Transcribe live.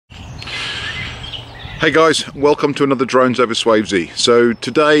Hey guys, welcome to another Drones over Swavesey. So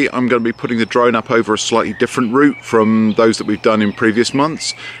today I'm going to be putting the drone up over a slightly different route from those that we've done in previous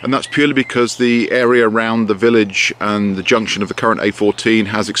months, and that's purely because the area around the village and the junction of the current A14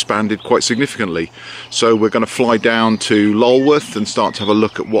 has expanded quite significantly. So we're going to fly down to Lulworth and start to have a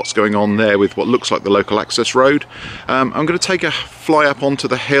look at what's going on there with what looks like the local access road. I'm going to take a fly up onto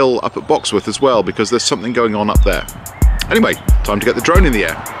the hill up at Boxworth as well, because there's something going on up there. Anyway, time to get the drone in the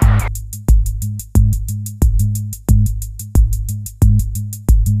air.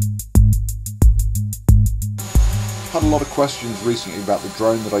 Had a lot of questions recently about the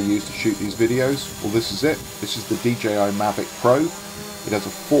drone that I use to shoot these videos. Well, this is it. This is the DJI Mavic Pro. It has a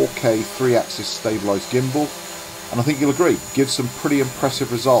 4K 3-axis stabilized gimbal, and I think you'll agree, gives some pretty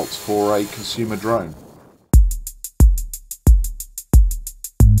impressive results for a consumer drone.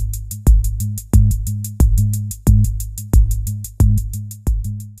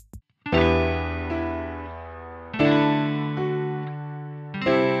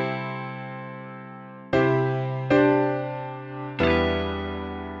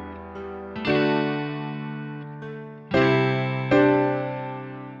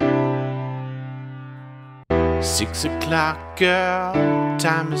 Six o'clock, girl,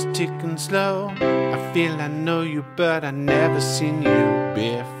 time is ticking slow. I feel I know you, but I never seen you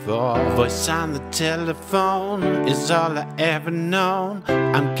before. Voice on the telephone is all I ever known.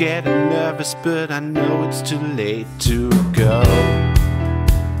 I'm getting nervous, but I know it's too late to go.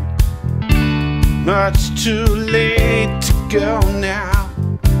 Much too late to go now.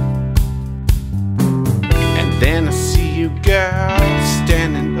 And then I see you, girl,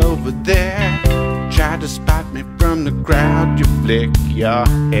 standing over there. Try to spot me from the crowd, you flick your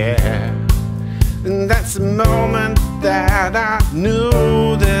hair. And that's the moment that I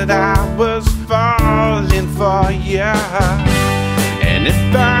knew that I was falling for you. And if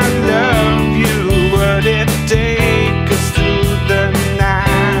I love you, would it take us through the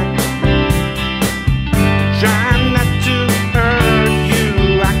night? Try not to hurt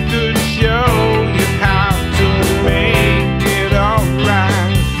you, I could show you how to make it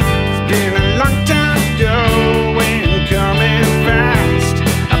alright. It's been a long time coming fast.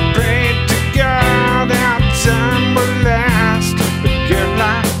 I prayed to God our time will last. But girl,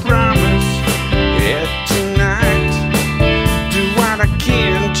 I promise, yeah, tonight, do what I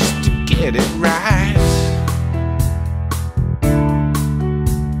can just to get it right.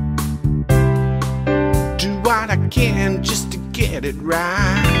 Do what I can just to get it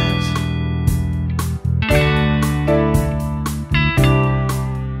right.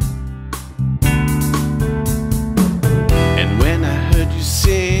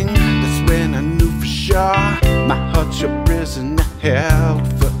 My heart's your prisoner, held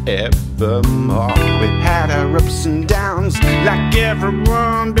forevermore. We've had our ups and downs like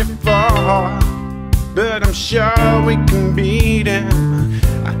everyone before, but I'm sure we can beat them.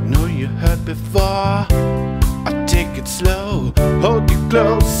 I know you hurt before. I'll take it slow, hold you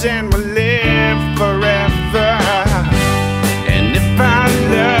close, and we'll live forever. And if I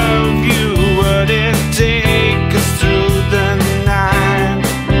love you, would it take us through the night?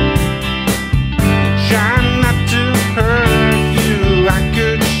 Try not to hurt you, I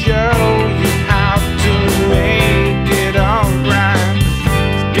could show you how to make it alright.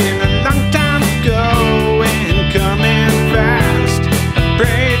 It's been a long time ago and coming fast. I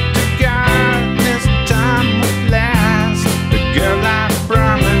prayed to God this time would last. But girl, I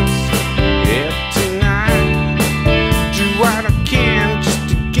promise, yeah, tonight, do what I can just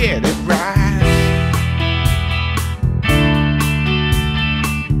to get it right.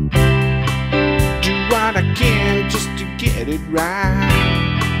 I can just to get it right.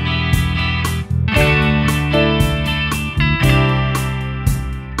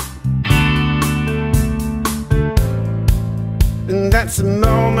 And that's the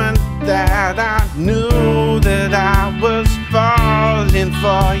moment that I knew that I was falling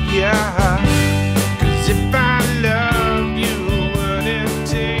for you. 'Cause if I love you, would it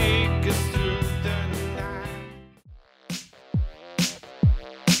take us through the night?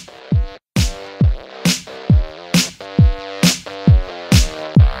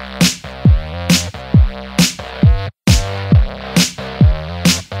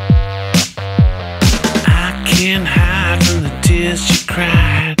 Can't hide from the tears you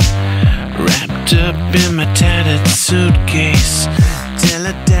cried, wrapped up in my tattered suitcase. Tell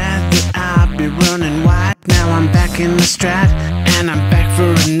her dad that I'll be running wide. Now I'm back in the stride, and I'm back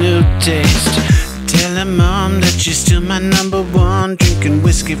for a new taste. Tell her mom that she's still my number one. Drinking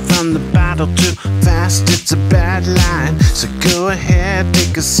whiskey from the bottle too fast, it's a bad line. So go ahead,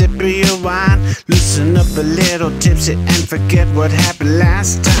 take a sip of your wine. Loosen up a little tipsy and forget what happened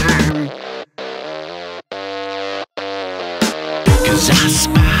last time.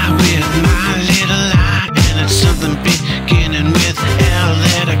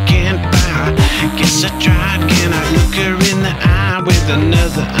 with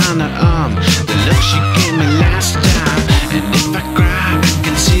another on her arm, the look she gave me last time. And if I cry, I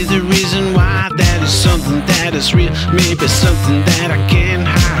can see the reason why. That is something that is real, maybe something that I can't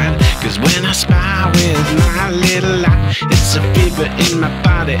hide. Cause when I spy with my little light, it's a fever in my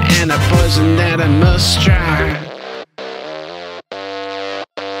body and a poison that I must try.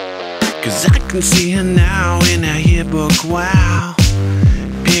 Cause I can see her now in her yearbook, wow.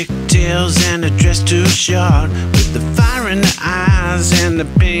 Pigtails and a dress too short, with the fire in her eyes and the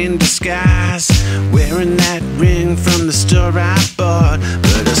pain disguise. Wearing that ring from the store I bought,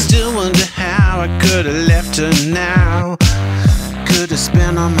 but I still wonder how I could have left her now. Could have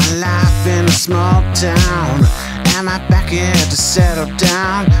spent all my life in a small town. Am I back here to settle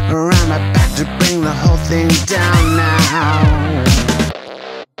down, or am I back to bring the whole thing down now?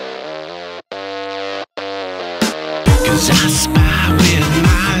 Cause I spy with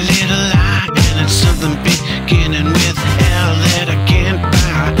my little eye, and it's something beginning with L that I can't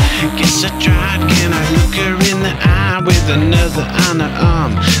buy. Guess I tried, can I look her in the eye with another on her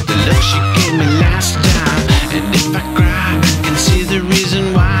arm, the look she gave me last time. And if I cry, I can see the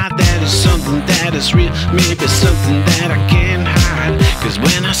reason why. That is something that is real, maybe something that I can't hide. Cause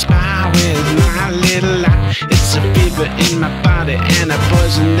when I spy with my little eye, it's a fever in my body and a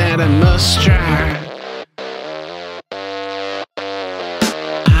poison that I must try.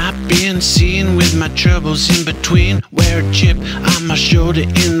 Being seen with my troubles in between. Wear a chip on my shoulder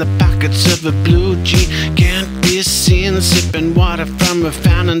in the pockets of a blue jean. Can't be seen sipping water from a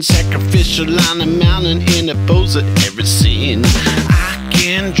fountain, sacrificial on a mountain in a pose at every scene. I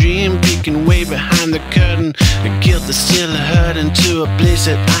can dream peeking way behind the curtain, a guilt that's still hurting to a place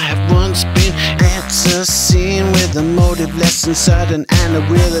that I have once been. It's a scene with a motive less than sudden, and a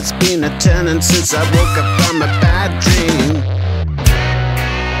wheel that's been a turning since I woke up from a bad dream.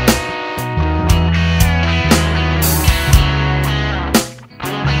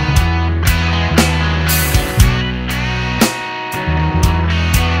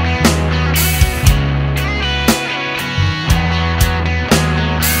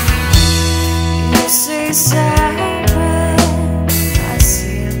 I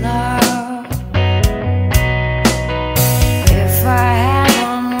see love. If I had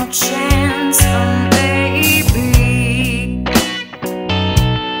one more chance, maybe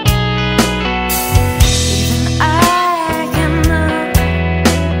even I cannot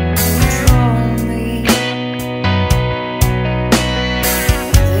control me.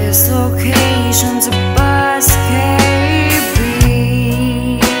 This location's a bus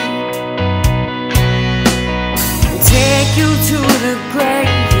you to the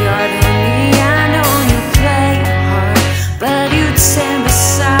graveyard, honey. I know you play hard, but you'd stand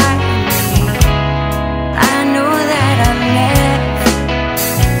beside me. I know that I've never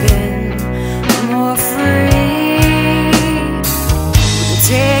been more free.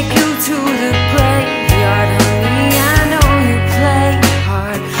 Take you to the graveyard, honey. I know you play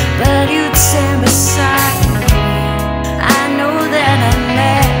hard, but you'd stand beside me. I know that I've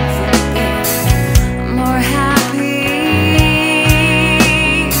never been more happy.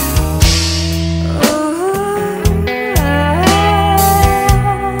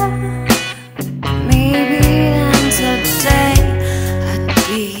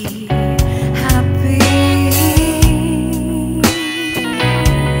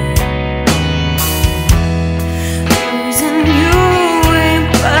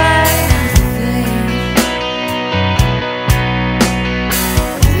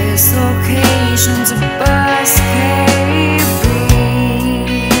 Locations of bus KB.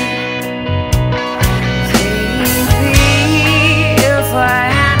 If I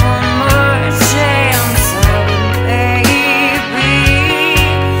had one more chance, I would maybe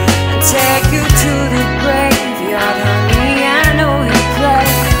take you to the graveyard, honey. I know you play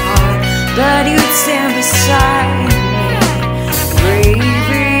hard, but you'd stand beside me.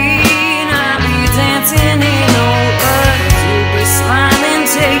 Gravy, I'd be dancing in old earth, you'd be smiling,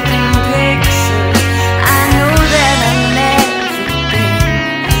 taking pictures. I know that I've never been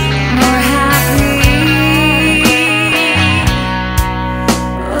more happy.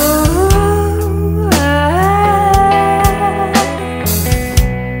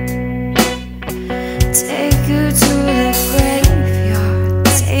 Take you to the graveyard,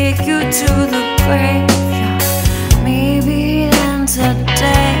 take you to the graveyard. Maybe then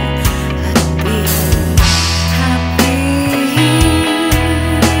today I'd be happy.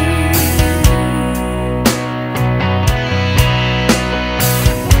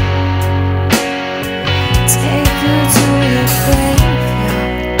 Take you to the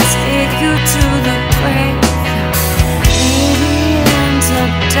graveyard, take you to the graveyard. Maybe then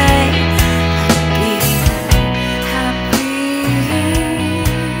today I'd be happy.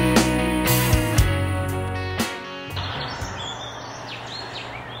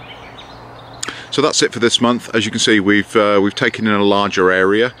 So that's it for this month. As you can see, we've taken in a larger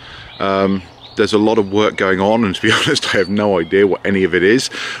area. There's a lot of work going on, and to be honest, I have no idea what any of it is.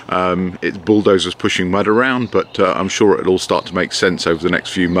 It's bulldozers pushing mud around, but I'm sure it'll all start to make sense over the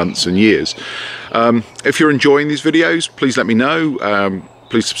next few months and years. If you're enjoying these videos, please let me know.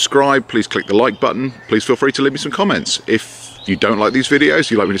 Please subscribe, please click the like button. Please feel free to leave me some comments. If you don't like these videos,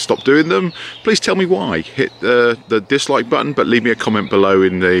 you'd like me to stop doing them, please tell me why. Hit the dislike button, but leave me a comment below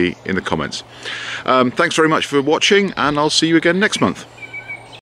in the comments. Thanks very much for watching, and I'll see you again next month.